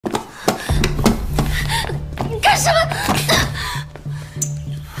什么？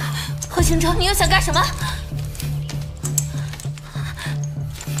何行舟，你又想干什么？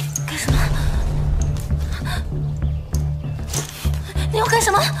干什么？你要干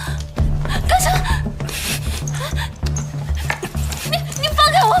什么？干什么？你放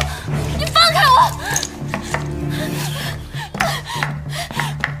开我！你放开我！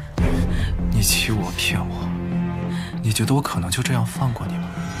你欺我骗我，你觉得我可能就这样放过你吗？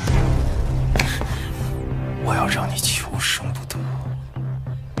我要让你求生不得，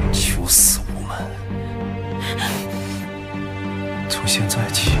求死无门。从现在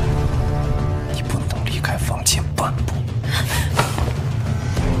起，你不能离开房间半步。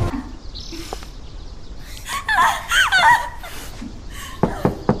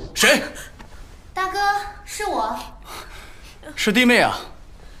谁？大哥，是我。是弟妹啊，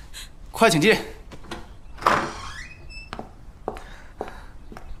快请进。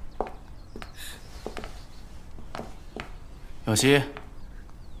有希，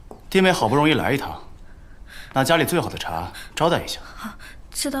弟妹好不容易来一趟，拿家里最好的茶招待一下。好，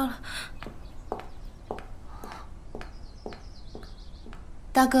知道了。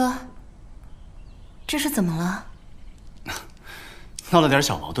大哥，这是怎么了？闹了点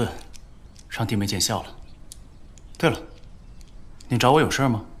小矛盾，让弟妹见笑了。对了，你找我有事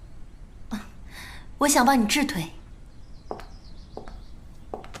吗？我想帮你治腿。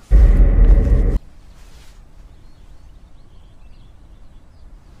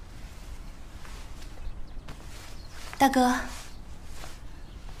大哥，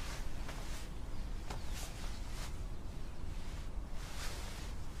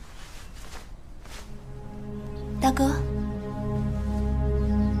大哥，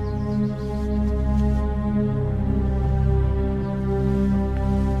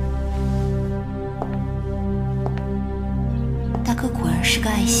大哥果然是个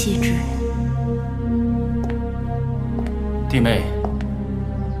爱惜之人。弟妹。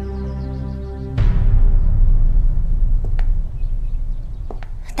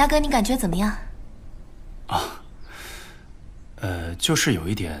大哥，你感觉怎么样？啊，就是有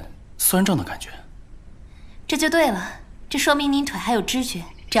一点酸胀的感觉。这就对了，这说明您腿还有知觉，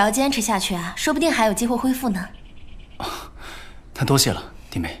只要坚持下去啊，说不定还有机会恢复呢。那多谢了，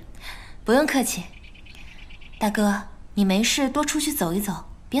弟妹。不用客气。大哥，你没事多出去走一走，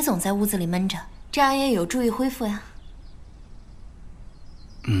别总在屋子里闷着，这样也有助于恢复呀。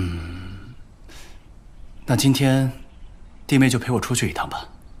那今天弟妹就陪我出去一趟吧。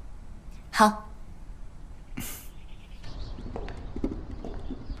好。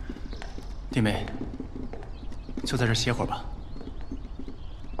弟妹，就在这歇会儿吧。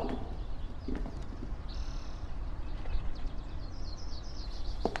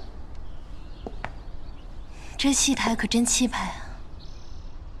这戏台可真气派啊！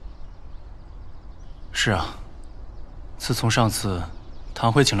是啊，自从上次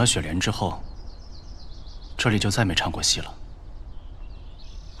唐辉请了雪莲之后，这里就再没唱过戏了。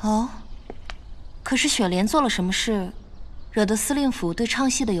哦，可是雪莲做了什么事，惹得司令府对唱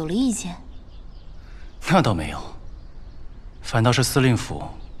戏的有了意见？那倒没有，反倒是司令府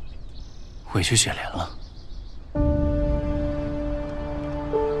委屈雪莲了。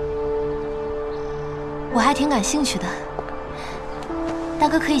我还挺感兴趣的，大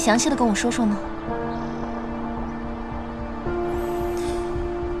哥可以详细的跟我说说吗？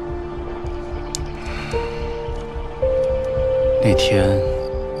那天，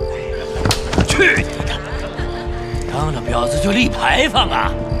去你的！当了婊子就立牌坊啊！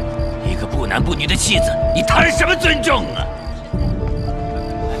一个不男不女的戏子，你谈什么尊重啊？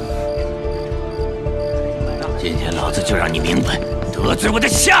今天老子就让你明白得罪我的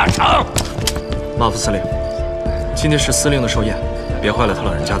下场！马副司令，今天是司令的寿宴，别坏了他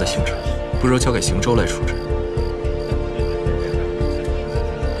老人家的兴致，不如交给行舟来处置。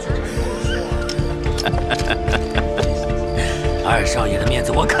二少爷的面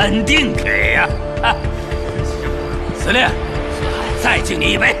子我肯定给呀！司令，再敬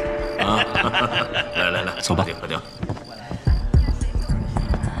你一杯。来，走吧。喝掉。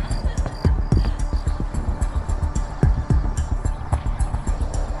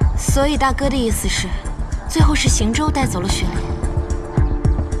所以大哥的意思是，最后是行舟带走了雪莲。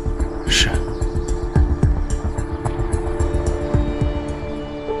是。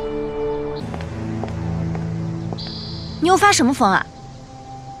你又发什么疯啊？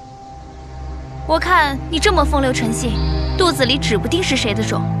我看你这么风流成性，肚子里指不定是谁的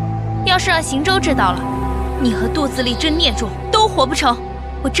种。要是让行舟知道了，你和肚子里这孽种都活不成。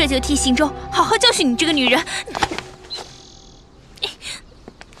我这就替行舟好好教训你这个女人。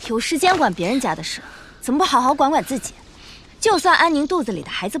有时间管别人家的事，怎么不好好管管自己？就算安宁肚子里的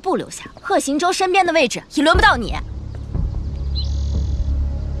孩子不留下，贺行舟身边的位置也轮不到你。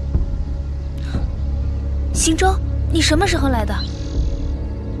行舟，你什么时候来的？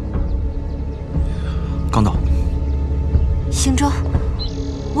刚到。行舟，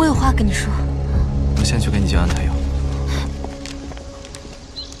我有话跟你说。我先去给你接安胎药。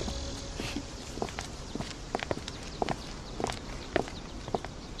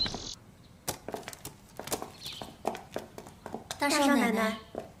大少奶奶，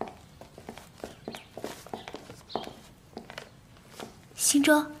行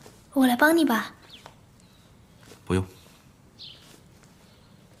舟，我来帮你吧。不用。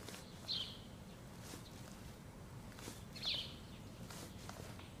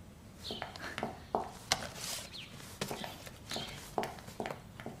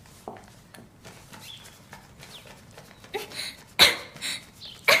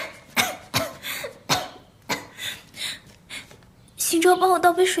行舟，帮我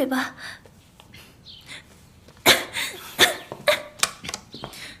倒杯水吧。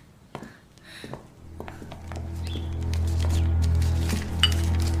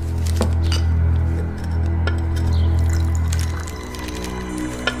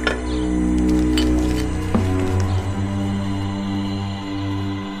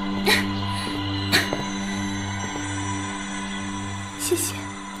谢谢。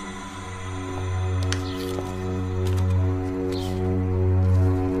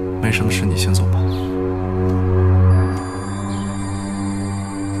没什么事，你先走吧。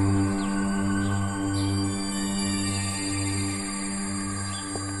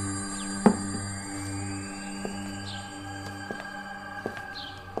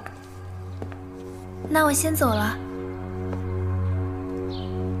那我先走了。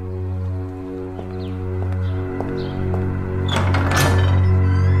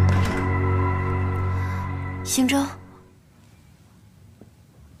行舟，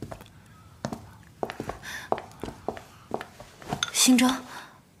行舟，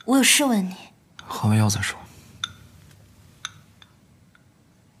我有事问你。喝完药再说。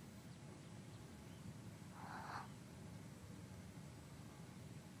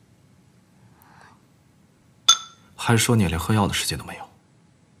还是说你连喝药的时间都没有？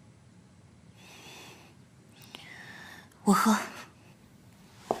我喝。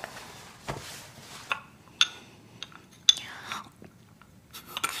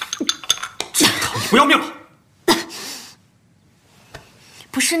你不要命了？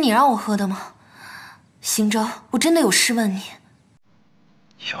不是你让我喝的吗？行舟，我真的有事问你。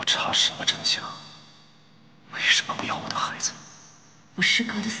要查什么真相？为什么不要我的孩子？我师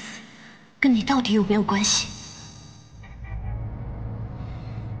哥的死，跟你到底有没有关系？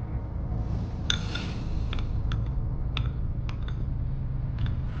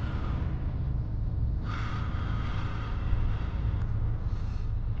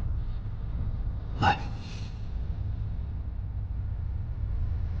来。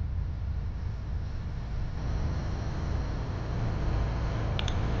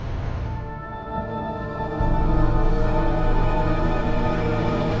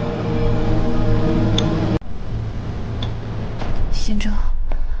行舟，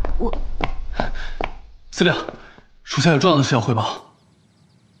我司令，属下有重要的事要汇报。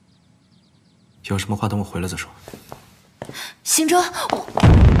有什么话等我回来再说。行舟，我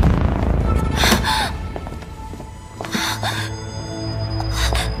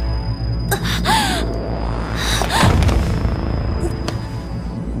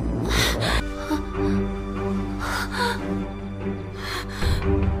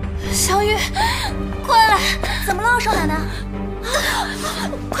小雨，快来！怎么了，少奶奶？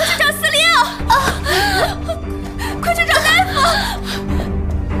快去找司令！快去找大夫！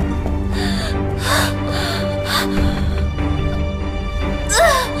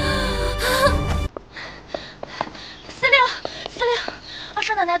司令，二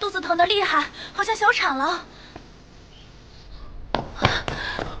少奶奶肚子疼得厉害，好像小产了。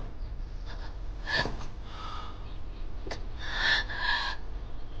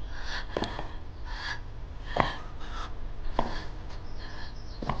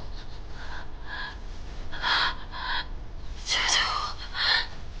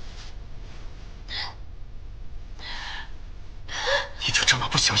你就这么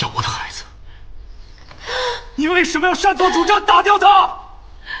不想要我的孩子？你为什么要擅作主张打掉他？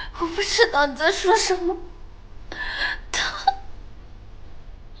我不知道你在说什么。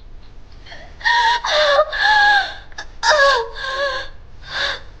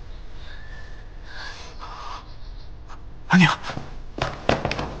安宁，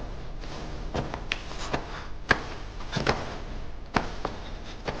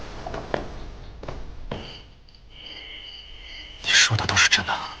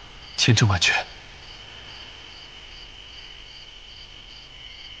千真万确。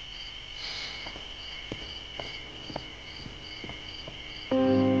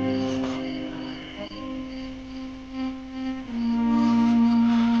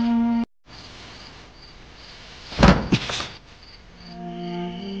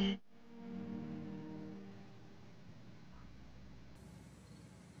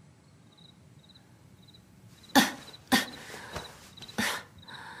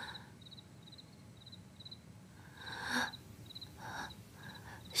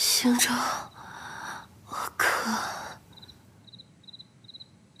行舟，我渴。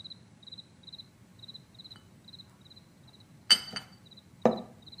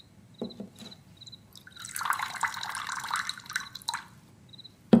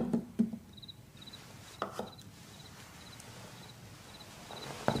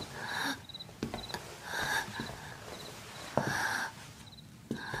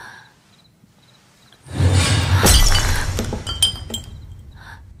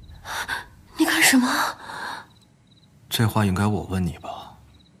什么？这话应该我问你吧。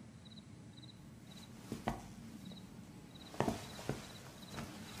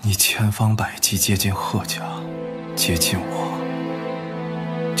你千方百计接近贺家，接近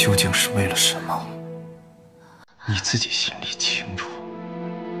我，究竟是为了什么？你自己心里清楚。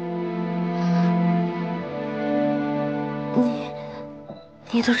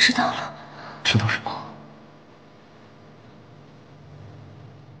你都知道了？知道什么？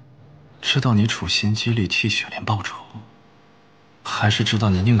知道你处心积虑替雪莲报仇，还是知道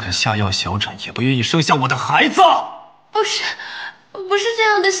你宁肯下药小产，也不愿意生下我的孩子？不是这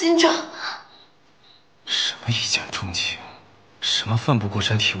样的，行舟。什么一见钟情，什么奋不顾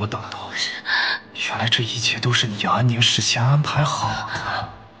身替我挡刀？原来这一切都是你安宁事先安排好的。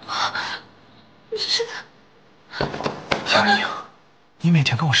是的。杨宁，你每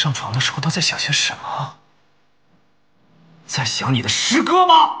天跟我上床的时候都在想些什么？在想你的师哥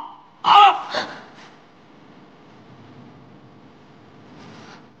吗？啊！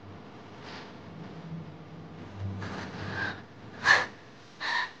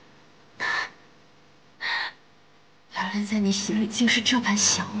原来在你心里竟是这般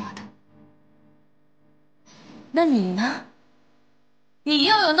想我的。那你呢？你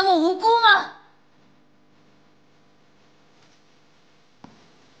又有那么无辜吗？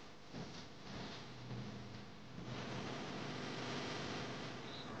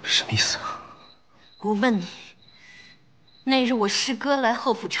什么意思？我问你，那日我师哥来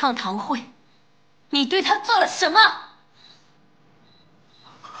后府唱堂会，你对他做了什么？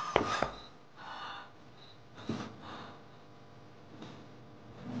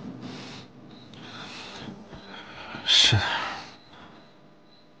是。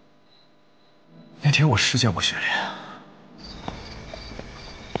那天我是见过雪莲。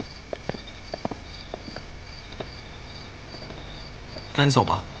那你走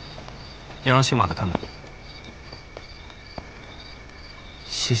吧，要让姓马的看看。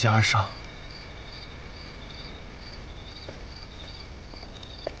谢谢二少。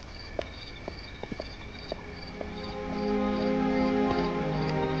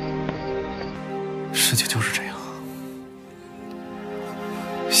世界就是这样，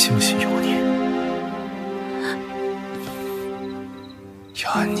星星有你，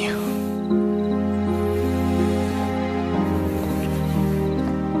要安宁。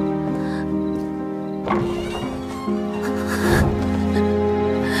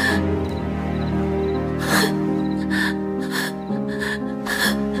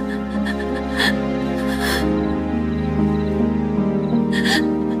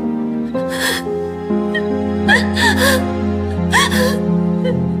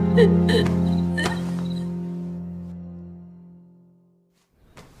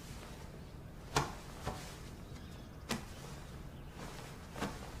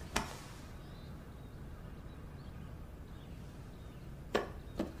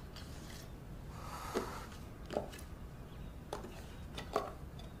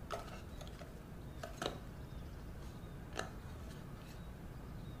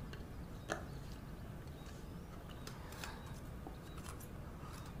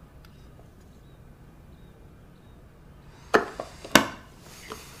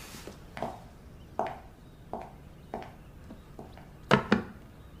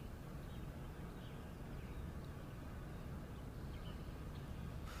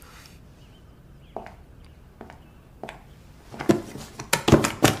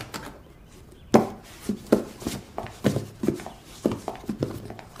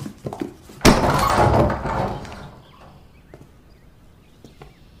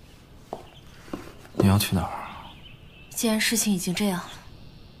你要去哪儿？既然事情已经这样了，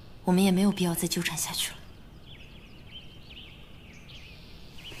我我们也没有必要再纠缠下去了。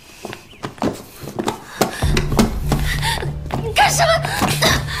你干什么？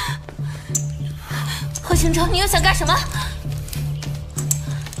贺行舟，你又想干什么？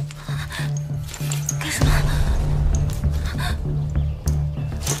干什么？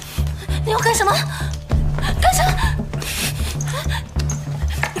你要干什么？干什么？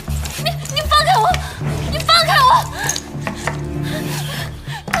你放开我！你放开我！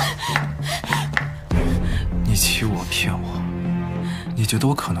你欺我骗我，你觉得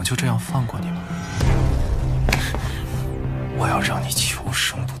我可能就这样放过你吗？我要让你求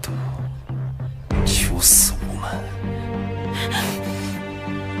生不得，求死无门。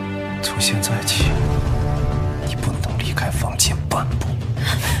从现在起，你不能离开房间半步。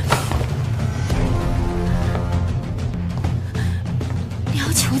你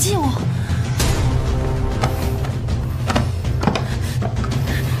要囚禁我？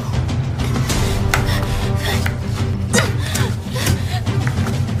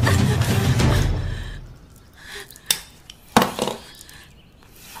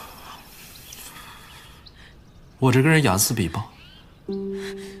我这个人睚眦必报。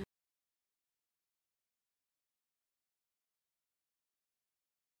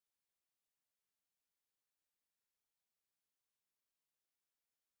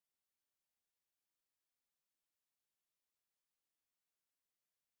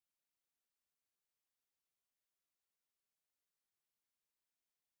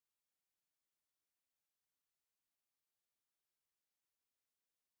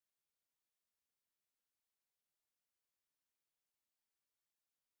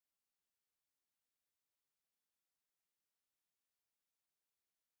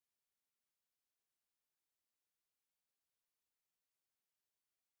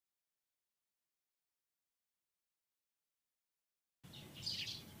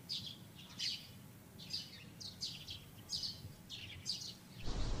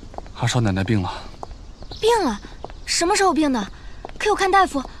二少奶奶病了。病了？什么时候病的？可有看大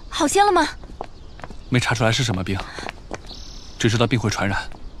夫？好些了吗？没查出来是什么病，只知道病会传染，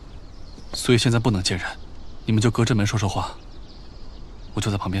所以现在不能见人，你们就隔着门说说话。我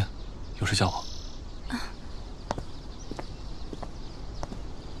就在旁边，有事叫我。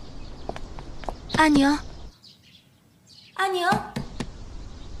阿宁，阿宁，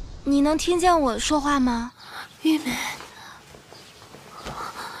你能听见我说话吗？玉梅，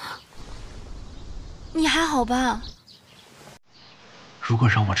你还好吧？如果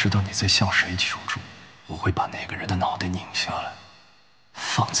让我知道你在向谁求助，我会把那个人的脑袋拧下来，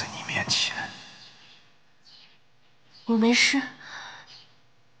放在你面前。我没事，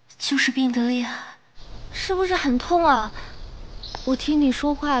就是病得厉害。是不是很痛啊？我听你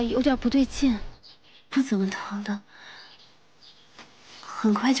说话有点不对劲。不怎么疼的，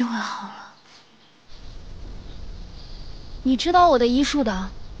很快就会好了。你知道我的医术的，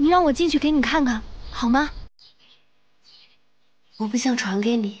你让我进去给你看看，好吗？我不想传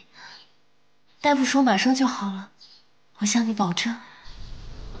给你，大夫说马上就好了，我向你保证。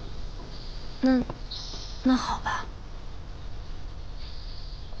那好吧。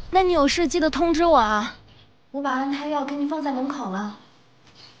那你有事记得通知我啊，我把安胎药给你放在门口了。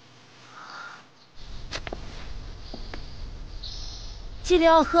记得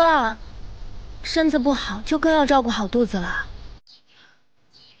要喝啊，身子不好就更要照顾好肚子了。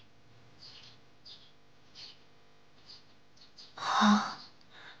好，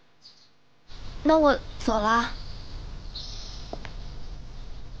那我走了。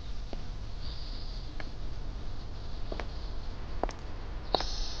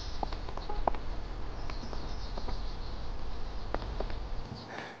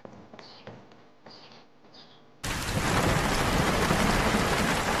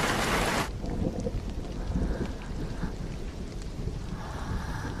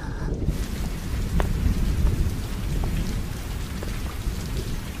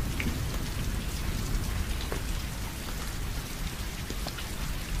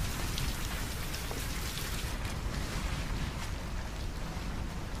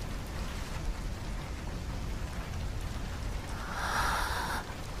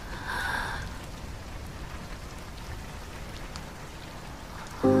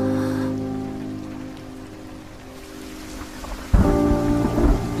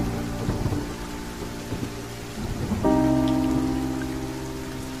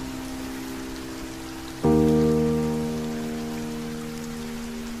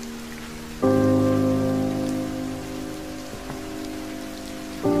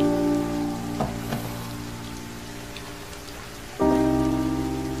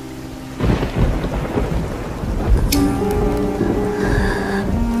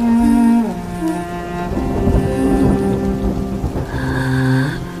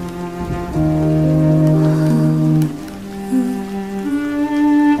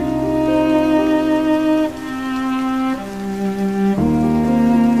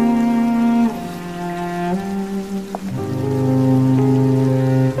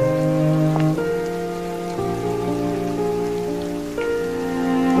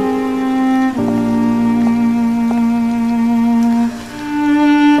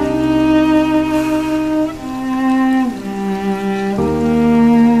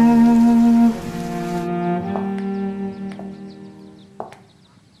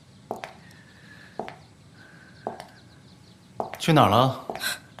去哪儿了？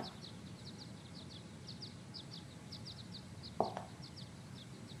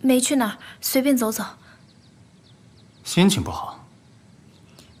没去哪儿，随便走走。心情不好？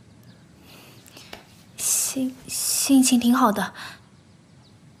心情挺好的。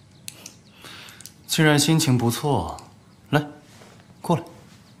既然心情不错，来，过来。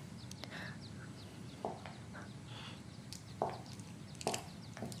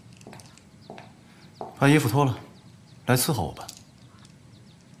把衣服脱了，来伺候我吧。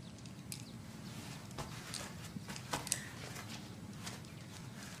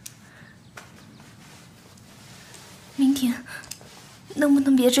明婷，能不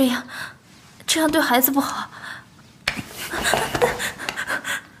能别这样？这样对孩子不好。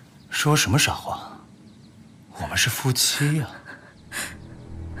说什么傻话？我们是夫妻呀。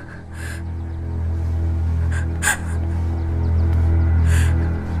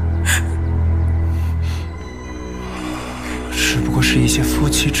只不过是一些夫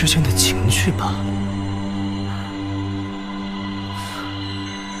妻之间的情趣罢了。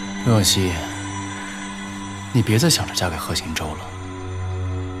若曦，你别再想着嫁给贺行舟了。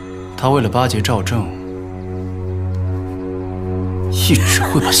他为了巴结赵正，一直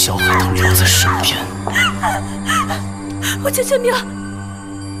会把小海棠留在身边。我求求你了，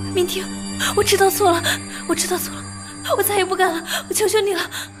明婷，我知道错了，我再也不敢了，我求求你了。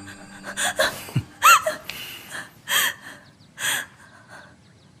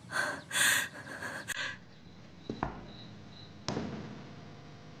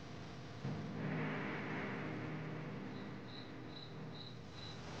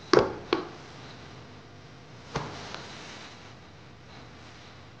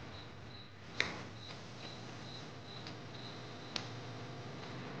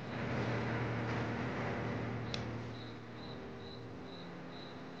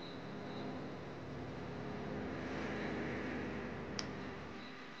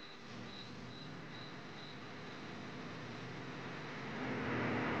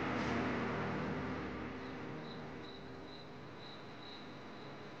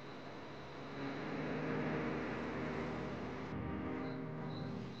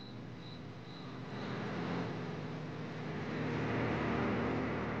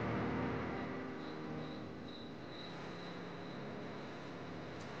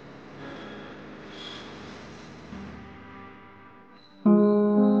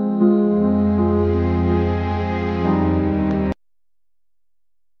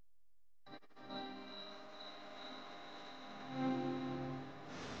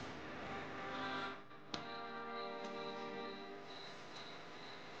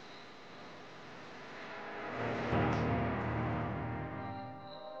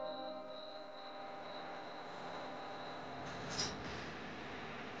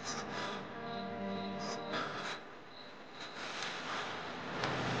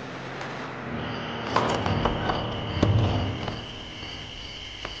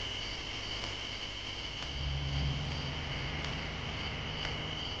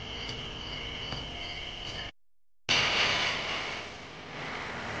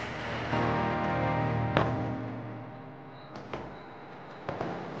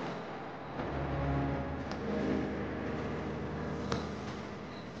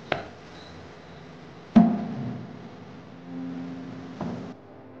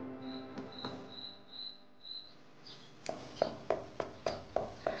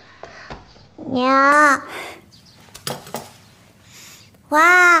娘，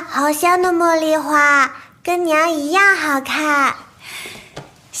哇，好香的茉莉花，跟娘一样好看。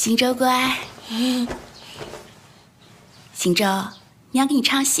行舟乖，行舟，娘给你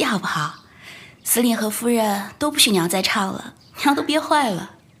唱戏好不好？司令和夫人都不许娘再唱了，娘都憋坏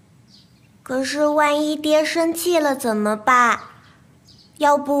了。可是万一爹生气了怎么办？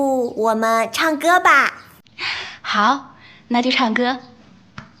要不我们唱歌吧？好，那就唱歌。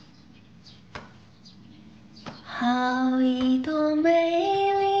好一朵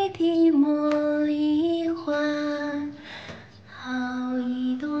美丽的茉莉花，好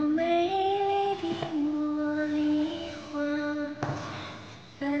一朵美丽的茉莉花，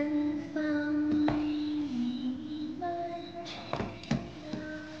芬芳美丽满枝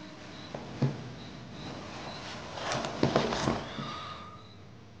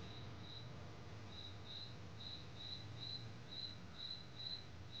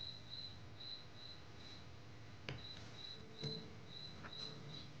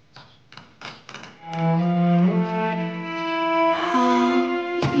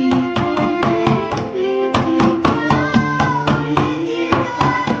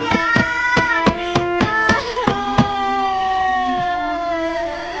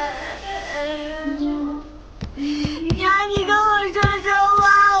娘，你跟我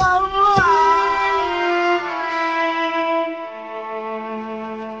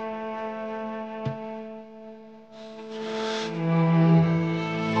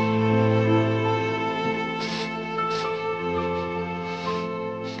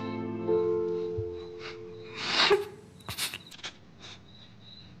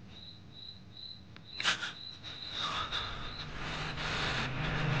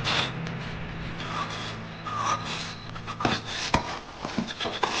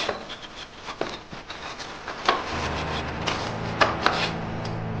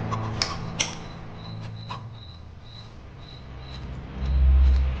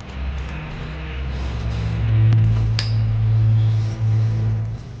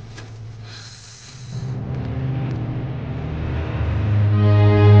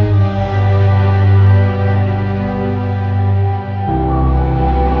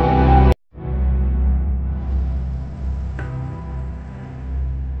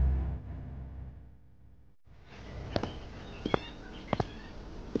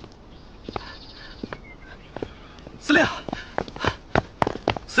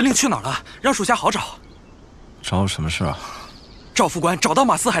司令去哪儿了？让属下好找。找我什么事啊？赵副官找到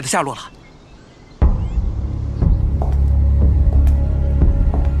马四海的下落了。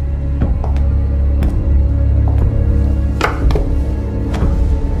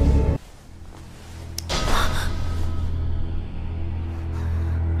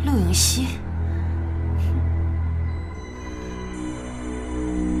陆永熙，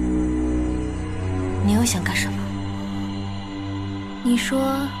你又想干什么？你说，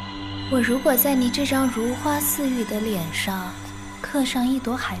我如果在你这张如花似玉的脸上刻上一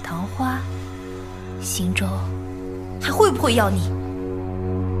朵海棠花，行舟还会不会要你？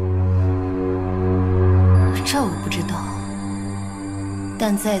这我不知道，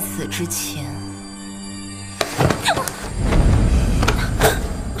但在此之前，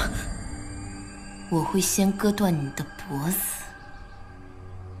我会先割断你的脖子。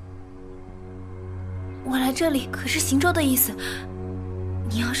我来这里可是行舟的意思，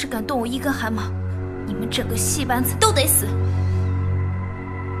你要是敢动我一根汗毛，你们整个戏班子都得死。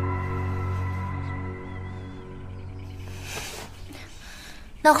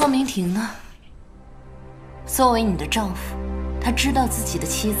那浩明婷呢？作为你的丈夫，他知道自己的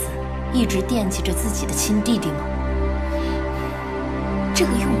妻子一直惦记着自己的亲弟弟吗？这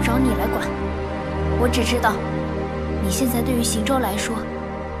个用不着你来管，我只知道，你现在对于行舟来说，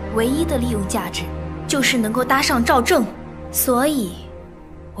唯一的利用价值就是能够搭上赵正，所以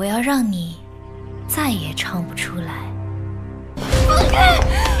我要让你再也唱不出来。放开！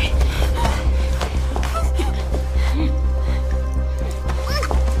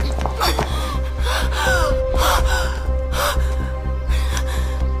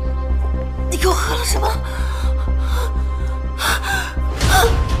你给我喝了什么？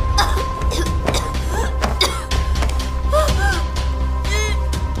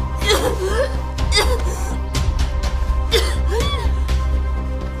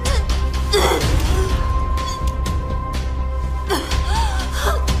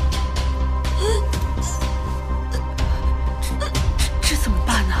这怎么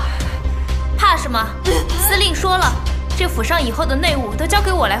办呢？怕什么？司令说了，这府上以后的内务都交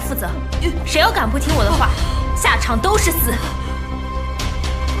给我来负责，谁要敢不听我的话，下场都是死。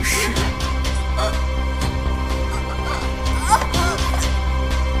是。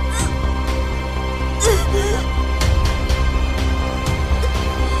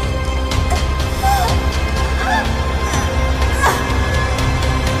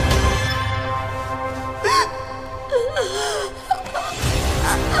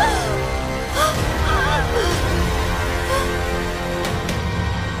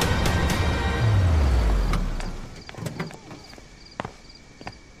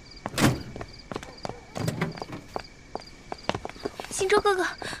行舟哥哥，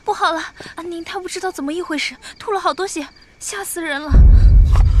不好了！您他不知道怎么一回事，吐了好多血，吓死人了。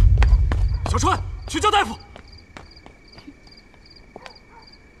小川，去叫大夫。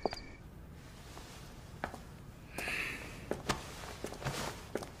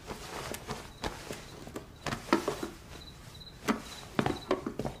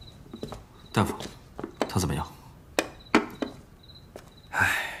大夫，他怎么样？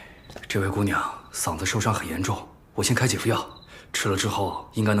这位姑娘嗓子受伤很严重，我先开几副药，吃了之后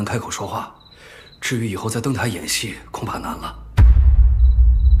应该能开口说话。至于以后在登台演戏，恐怕难了。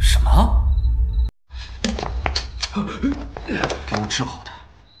什么？给我治好他，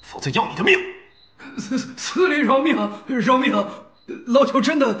否则要你的命！司令饶命！饶命！老朽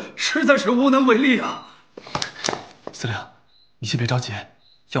真的实在是无能为力啊！司令，你先别着急，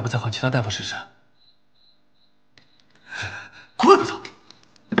要不再换其他大夫试试。滚！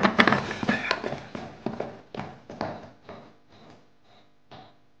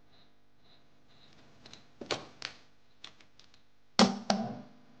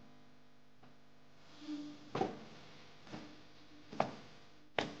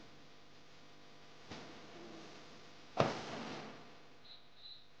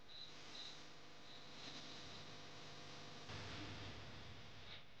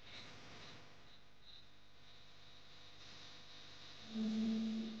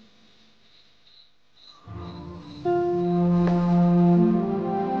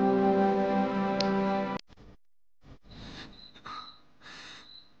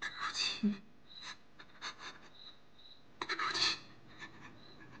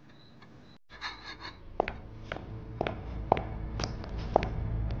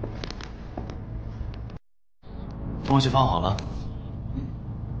东西放好了。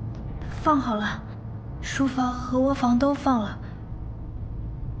放好了，书房和卧房都放了。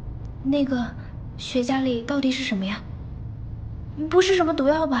那个雪茄里到底是什么呀？不是什么毒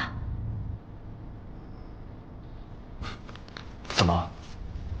药吧？怎么，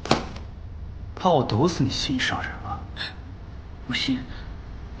怕我毒死你心上人了？不是。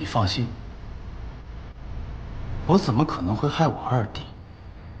你放心，我怎么可能会害我二弟？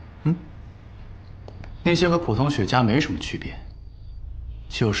那些和普通雪茄没什么区别，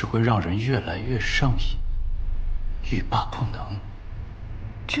就是会让人越来越上瘾，欲罢不能。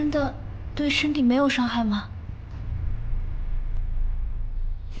真的对身体没有伤害吗？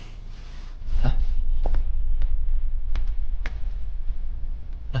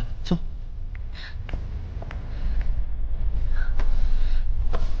来，坐。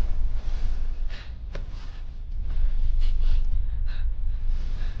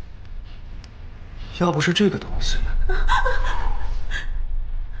要不是这个东西，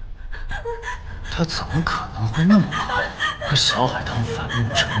他怎么可能会那么快和小海棠反目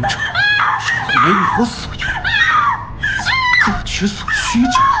成仇，然后为我所用，各取所需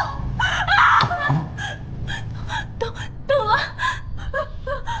就好，懂吗？懂了。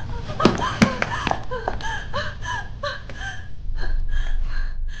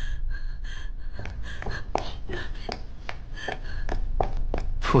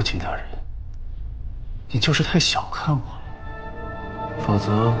父亲大人，你就是太小看我了，否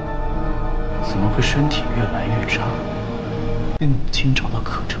则怎么会身体越来越差，被母亲找到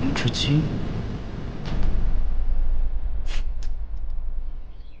可乘之机呢？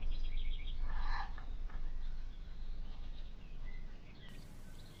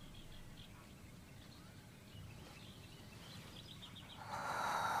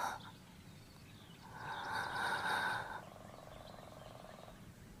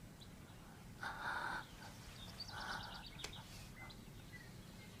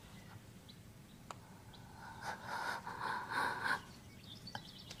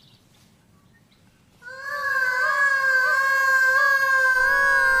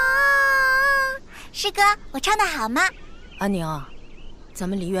师哥，我唱的好吗？安宁啊，咱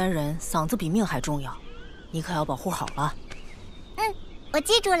们梨园人嗓子比命还重要，你可要保护好了。我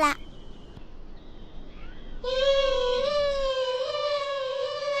记住了。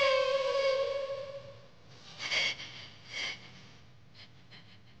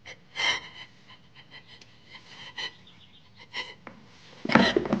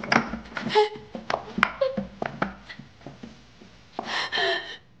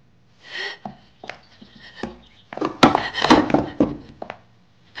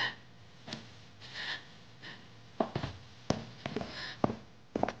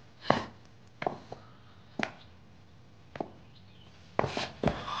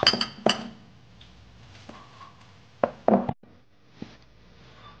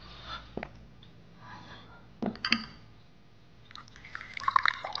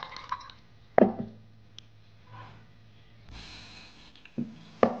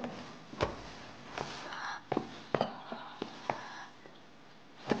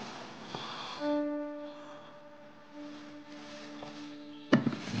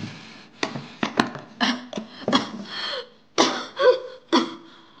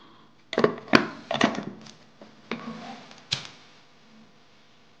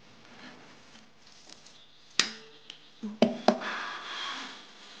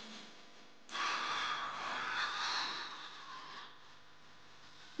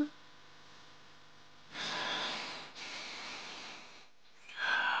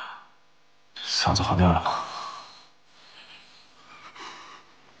嗓子好点了吗？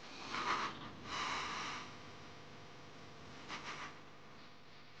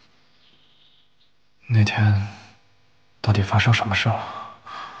那天到底发生什么事了？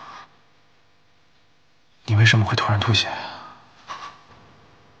你为什么会突然吐血？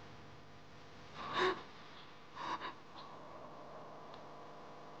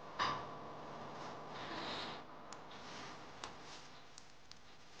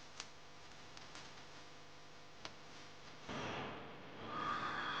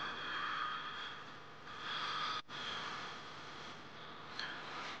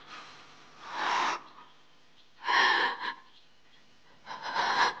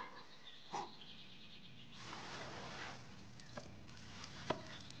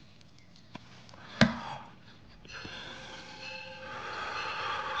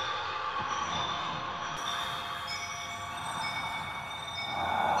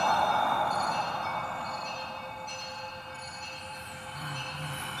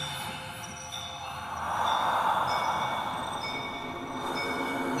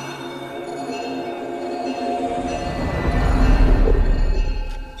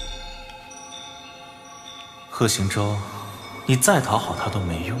贺行舟，你再讨好他都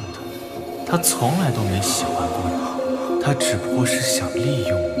没用的，他从来都没喜欢过你，他只不过是想利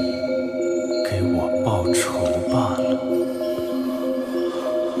用你，给我报仇罢了。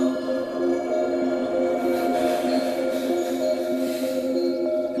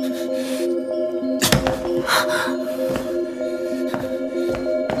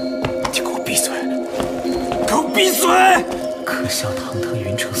你给我闭嘴！给我闭嘴！可笑堂堂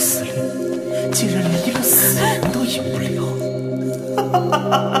云城司令，竟然连一个死人都赢不了。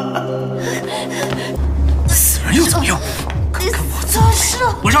死人又怎么样？看看我怎么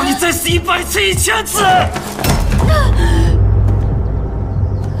办！我让你再死100次、1000次！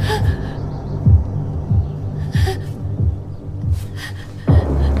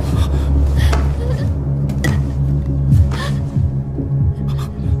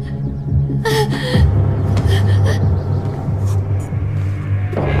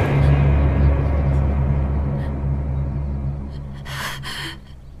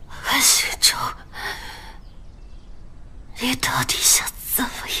你到底想怎么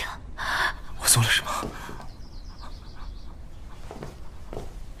样？我做了什么？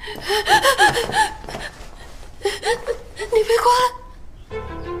你别过来！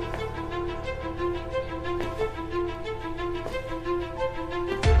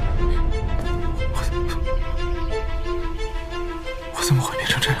我怎么会变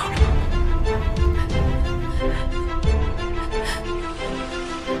成这样了？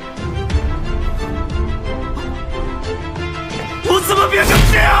我怎么变成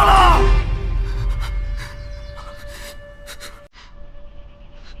这样了？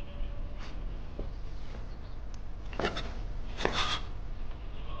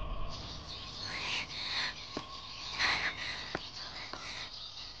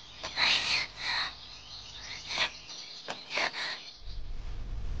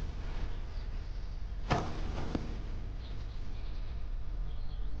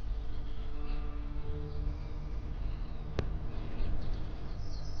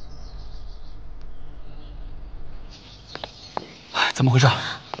怎么回事？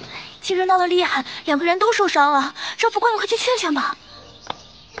其实闹得厉害，2个人都受伤了。赵副官，你快去劝劝吧。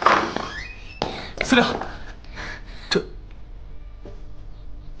司令，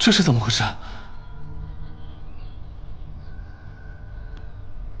这是怎么回事？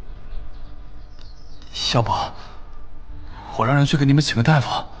要不我让人去给你们请个大夫。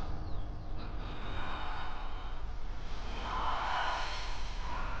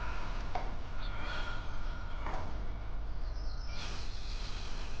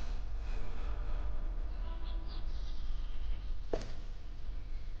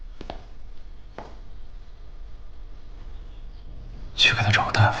去给他找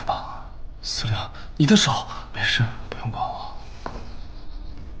个大夫吧。司令，你的手没事，不用管我。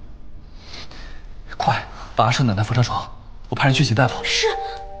快，把阿胜奶奶扶上床，我派人去请大夫。是。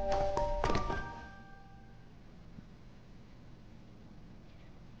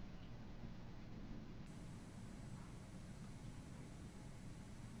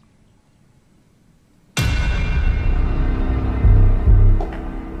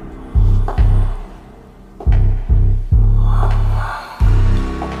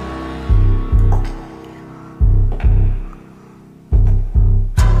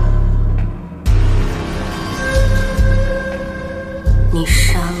你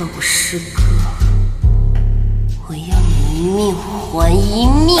杀了我师哥，我要你一命还一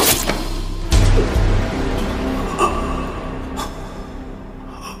命！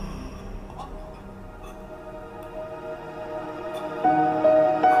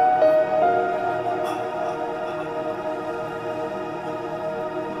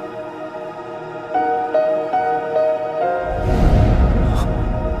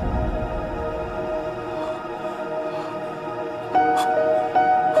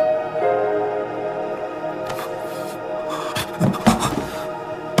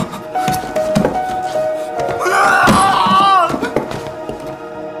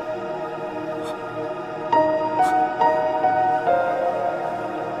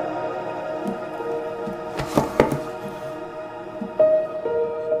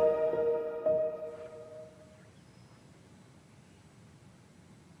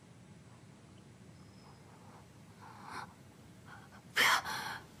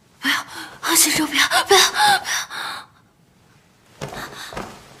行舟，不要！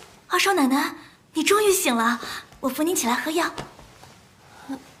二少奶奶，你终于醒了，我扶您起来喝药。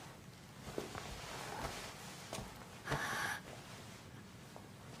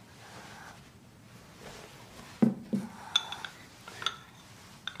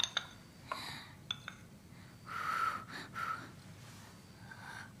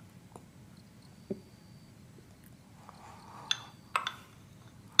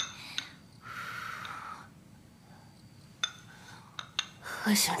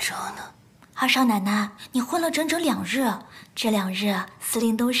贺行舟呢？二少奶奶，你昏了整整2日，这2日司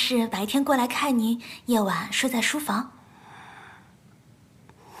令都是白天过来看您，夜晚睡在书房。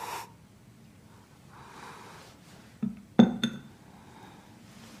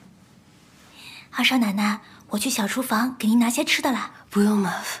二少奶奶，我去小厨房给您拿些吃的来。不用麻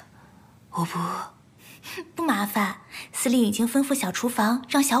烦，我不饿。不麻烦，司令已经吩咐小厨房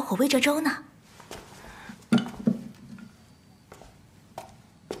让小火煨着粥呢。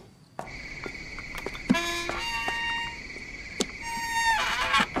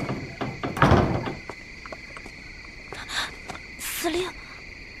司令。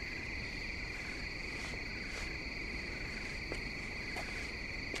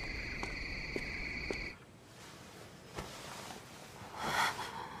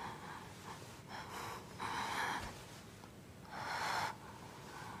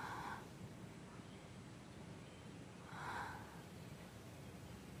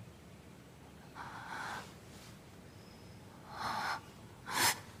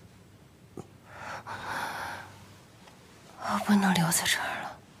 我不能留在这儿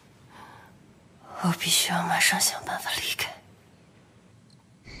了，我必须要马上想办法离开。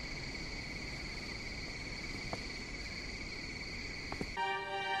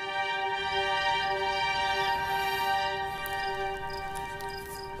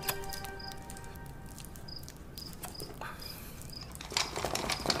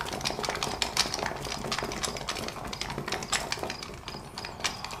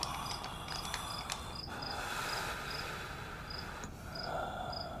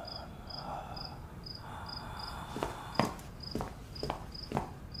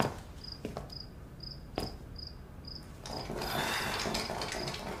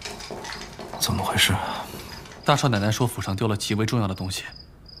怎么回事？大少奶奶说府上丢了极为重要的东西，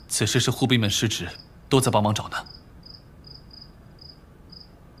此时是护兵们失职，都在帮忙找呢。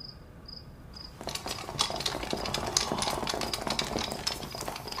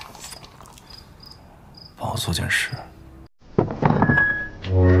帮我做件事。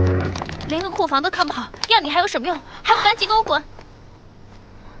连个库房都看不好，要你还有什么用？还不赶紧给我滚！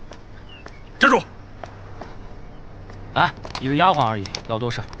站住！哎，一个丫鬟而已，要多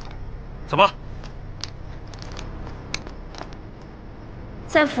事。 怎么？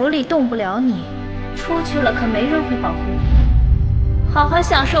在府里动不了你，出去了可没人会保护你。好好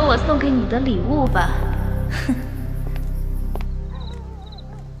享受我送给你的礼物吧。哼。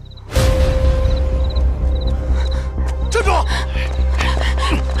站住！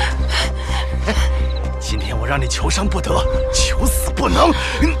今天我让你求生不得，求死不能。放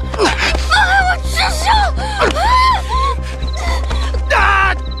开我吃手！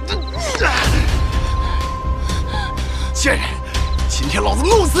贱人，今天老子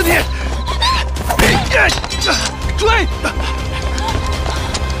弄死你！追！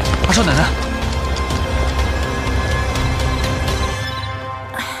二少奶奶，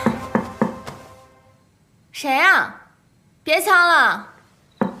谁呀？别抢了！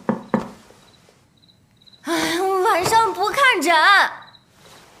哎，晚上不看诊。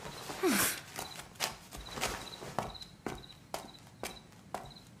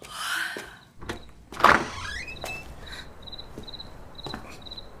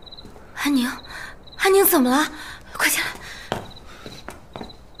安宁，安宁怎么了？快进来！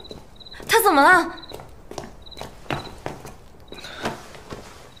她怎么了？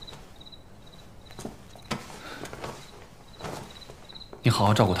你好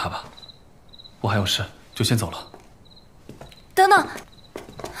好照顾她吧，我还有事，就先走了。等等，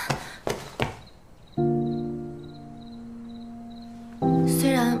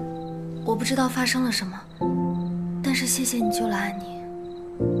虽然我不知道发生了什么，但是谢谢你救了安宁。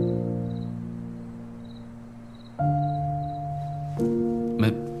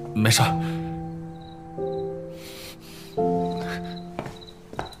 没事儿。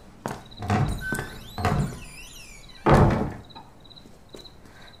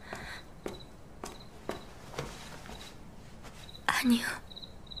安宁，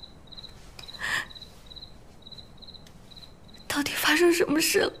到底发生什么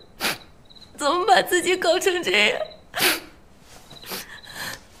事了？怎么把自己搞成这样？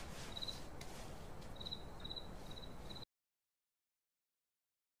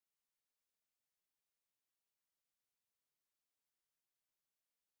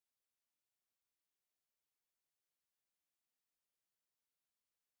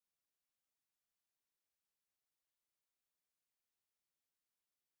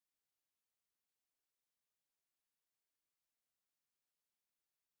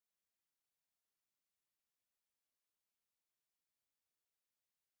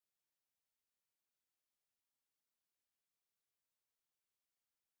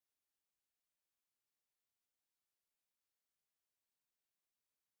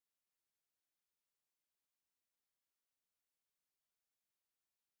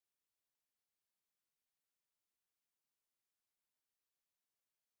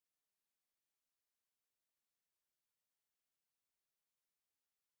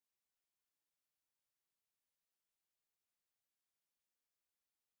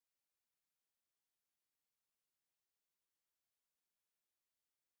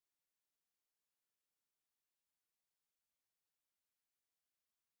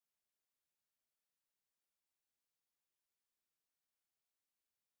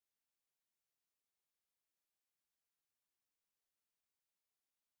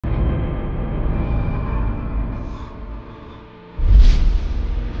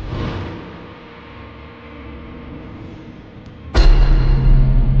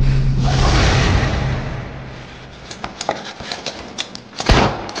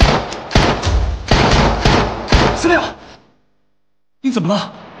你怎么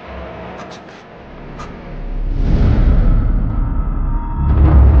了？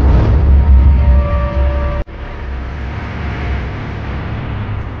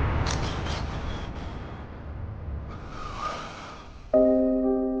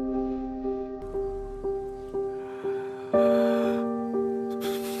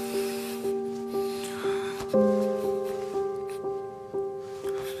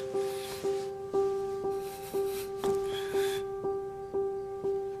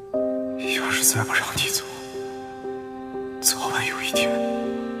再不让你走，早晚有一天，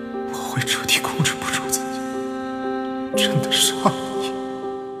我会彻底控制不住自己，真的杀了你。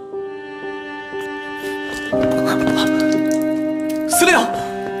司令，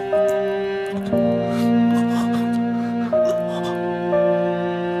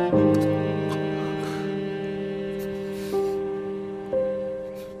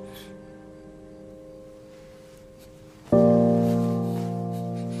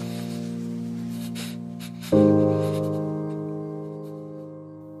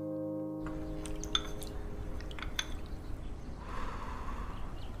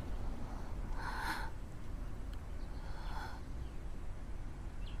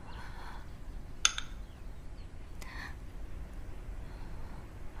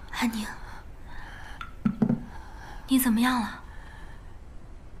安宁，你怎么样了？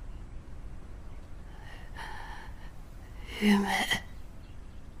玉梅，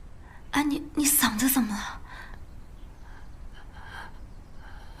安宁，你嗓子怎么了？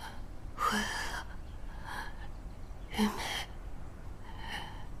回来了，玉梅，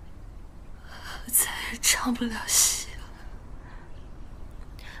我再也唱不了戏了。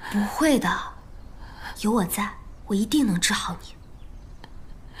不会的，有我在，我一定能治好你。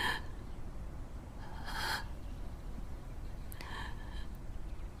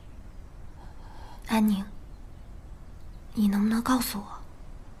安宁，你能不能告诉我，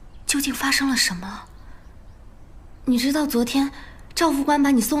究竟发生了什么？你知道昨天赵副官把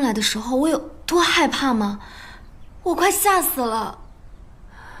你送来的时候，我有多害怕吗？我快吓死了。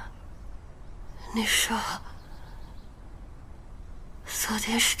你说，昨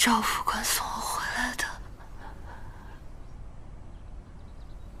天是赵副官送我回来的。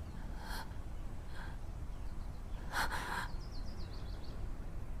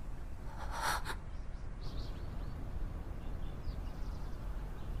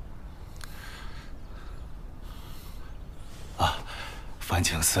烦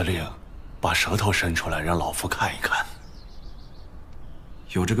请司令把舌头伸出来，让老夫看一看。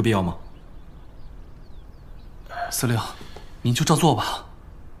有这个必要吗？司令，您就照做吧。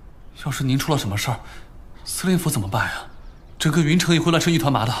要是您出了什么事儿，司令府怎么办呀？整个云城也会乱成一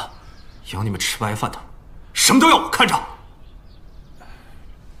团麻的。养你们吃白饭的，什么都要我看着。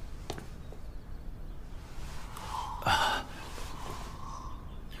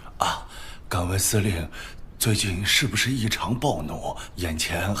敢问司令，最近是不是异常暴怒？眼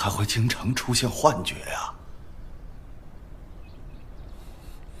前还会经常出现幻觉呀？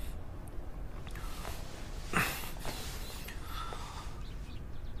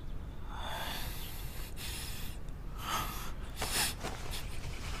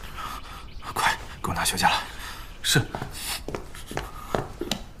快，给我拿休假来。是。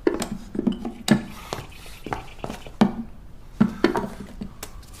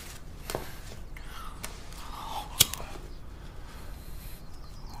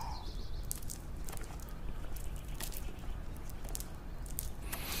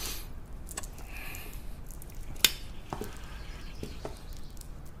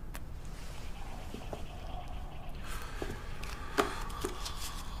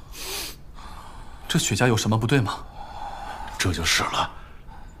这雪茄有什么不对吗？这就是了，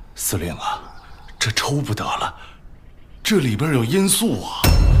司令啊，这抽不得了，这里边有罂粟啊！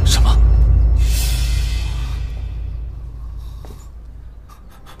什么？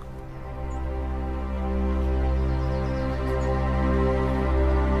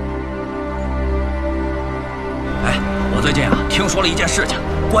哎，我最近啊听说了一件事情，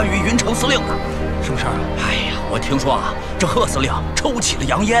关于云城司令的。什么事儿啊？哎呀，我听说啊，这贺司令抽起了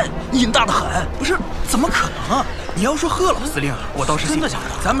洋烟，瘾大得很。不是，怎么可能啊？你要说贺老司令啊，我倒是信。真的假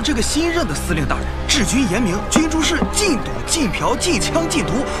的？咱们这个新任的司令大人治军严明，军中事禁赌、禁嫖、禁枪、禁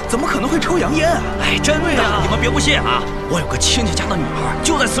毒，怎么可能会抽洋烟啊？哎，真的，你们别不信啊！我有个亲戚家的女儿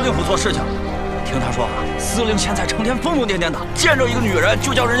就在司令府做事情，听他说啊，司令现在成天疯疯癫癫的，见着一个女人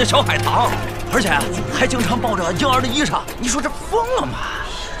就叫人家小海棠，而且还经常抱着婴儿的衣裳，你说这疯了吗？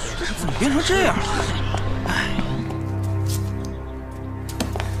这怎么变成这样了？哎，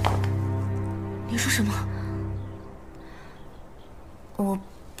你说什么？我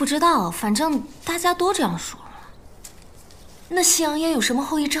不知道，反正大家都这样说。那吸洋烟有什么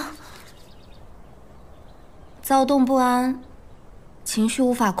后遗症？躁动不安，情绪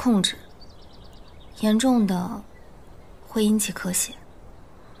无法控制，严重的会引起咳血。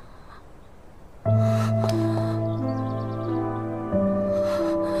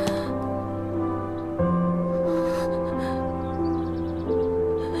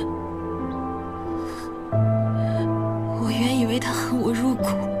我原以为他恨我入骨，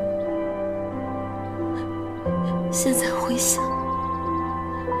现在回想，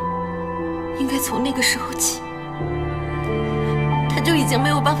应该从那个时候起，他就已经没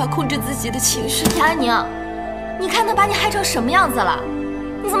有办法控制自己的情绪。安宁，你看他把你害成什么样子了，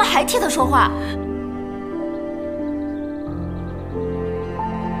你怎么还替他说话？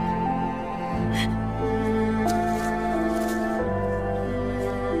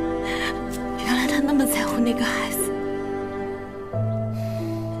原来他那么在乎那个孩子。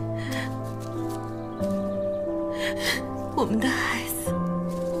我们的孩子，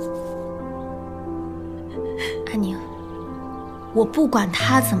安宁，我不管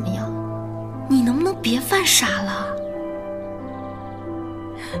他怎么样，你能不能别犯傻了？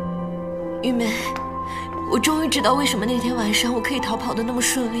玉梅，我终于知道为什么那天晚上我可以逃跑的那么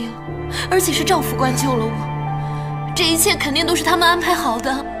顺利了，而且是赵副官救了我，这一切肯定都是他们安排好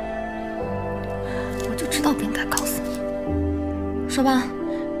的。我就知道不应该告诉你。说吧，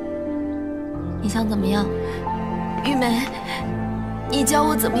你想怎么样？玉梅，你教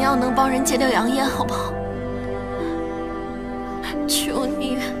我怎么样能帮人戒掉洋烟，好不好？求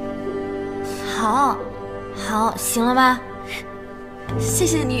你。好，好，行了吧？谢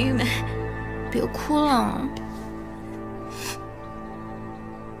谢你，玉梅。别哭了。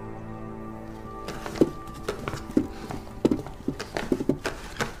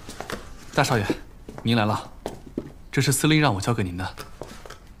大少爷，您来了，这是司令让我交给您的。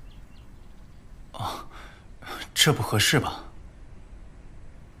哦，这不合适吧？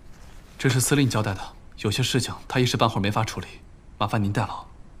这是司令交代的，有些事情他一时半会儿没法处理，麻烦您代劳。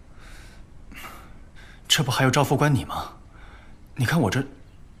这不还有赵副官你吗？你看我这，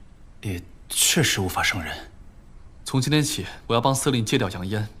也确实无法胜任。从今天起，我要帮司令戒掉洋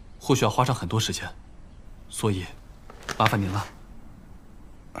烟，或许要花上很多时间，所以麻烦您了。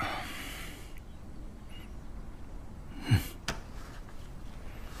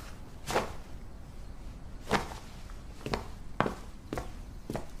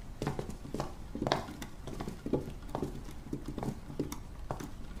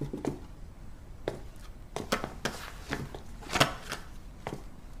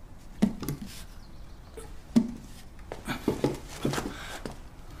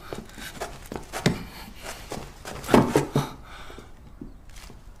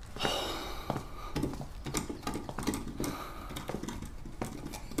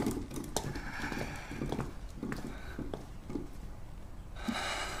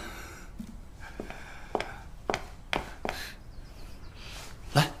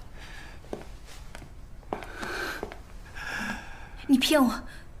你骗我！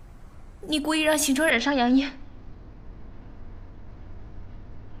你故意让行舟染上洋烟。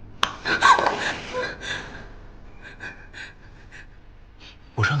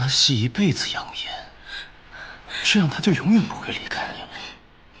我让他吸一辈子洋烟，这样他就永远不会离开你了，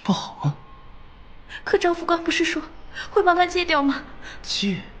不好吗？可赵副官不是说会帮他戒掉吗？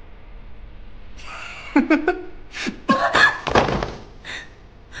戒？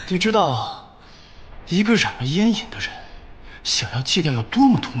你知道，一个染了烟瘾的人，想要戒掉要多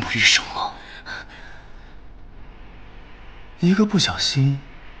么痛不欲生吗？一个不小心，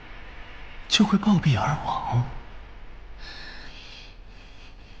就会暴毙而亡。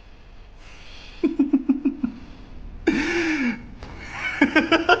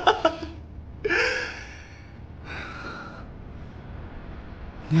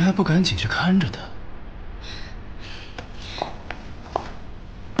你还不赶紧去看着他？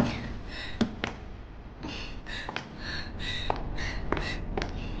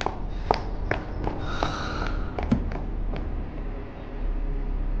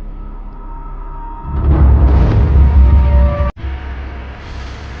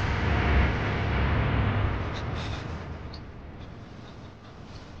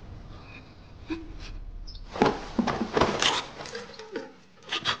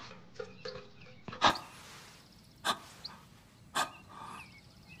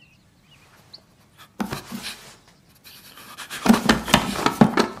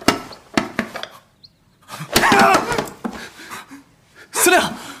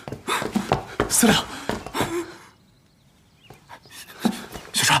司令，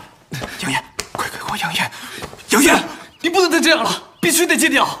小川，杨艳，快给我杨艳！杨艳，你不能再这样了，必须得戒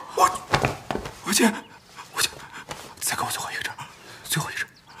掉。我戒，再给我最后一个针。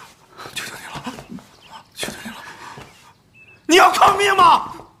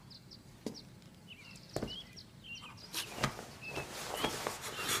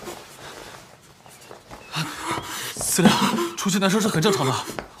司令，出现难受是很正常的，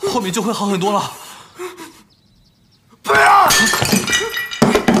后面就会好很多了。不要！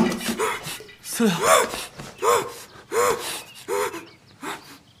司令。